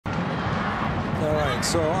All right,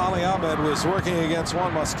 so Ali Ahmed was working against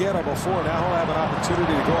Juan Mosquera before. Now he'll have an opportunity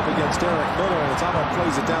to go up against Eric Miller, and it's Ahmed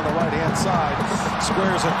plays it down the right-hand side.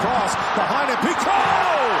 Squares across, behind it,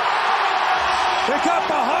 Picault! They got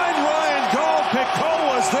behind Ryan Gauld. Picault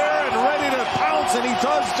was there and ready to pounce, and he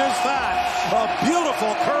does just that. A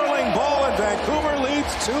beautiful curling ball, and Vancouver leads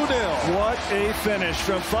 2-0. What a finish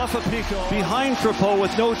from Fafa Picault. Behind Picault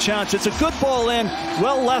with no chance. It's a good ball in.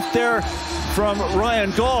 Well left there from Ryan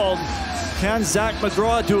Gauld. Can Zach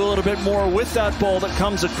McGraw do a little bit more with that ball that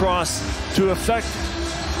comes across to affect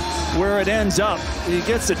where it ends up? He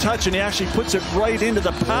gets the touch and he actually puts it right into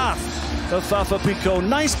the path of Fafa Picault.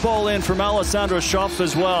 Nice ball in from Alessandro Schopf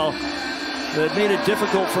as well. That made it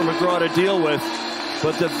difficult for McGraw to deal with.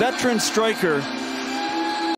 But the veteran striker